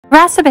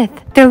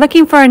Rasabeth, they're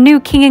looking for a new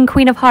king and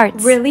queen of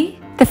hearts. Really?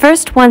 The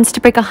first ones to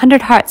break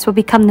 100 hearts will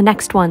become the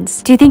next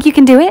ones. Do you think you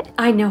can do it?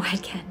 I know I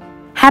can.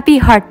 Happy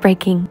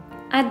heartbreaking.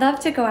 I'd love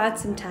to go out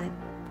sometime.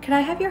 Could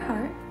I have your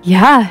heart?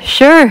 Yeah,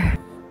 sure.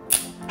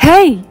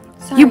 Hey,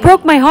 Sorry. you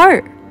broke my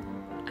heart.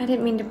 I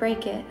didn't mean to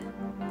break it.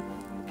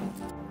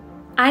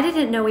 I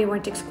didn't know we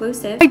weren't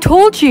exclusive. I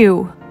told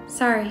you.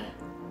 Sorry.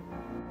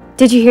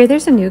 Did you hear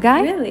there's a new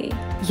guy? Really?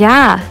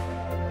 Yeah.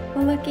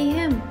 Well, lucky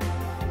him.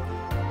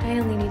 I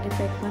only need to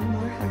break one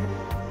more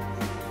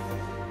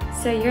heart.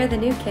 So you're the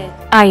new kid?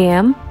 I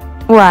am.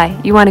 Why?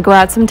 You want to go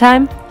out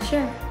sometime?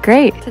 Sure.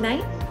 Great.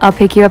 Tonight? I'll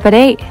pick you up at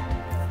 8.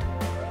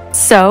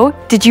 So,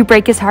 did you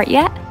break his heart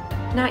yet?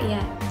 Not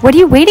yet. What are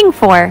you waiting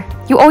for?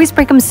 You always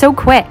break them so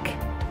quick.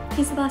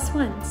 He's the last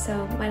one,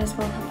 so might as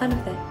well have fun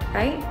with it,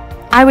 right?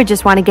 I would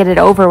just want to get it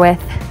over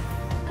with.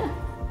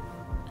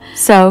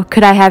 So,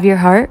 could I have your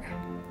heart?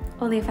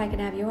 Only if I can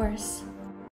have yours.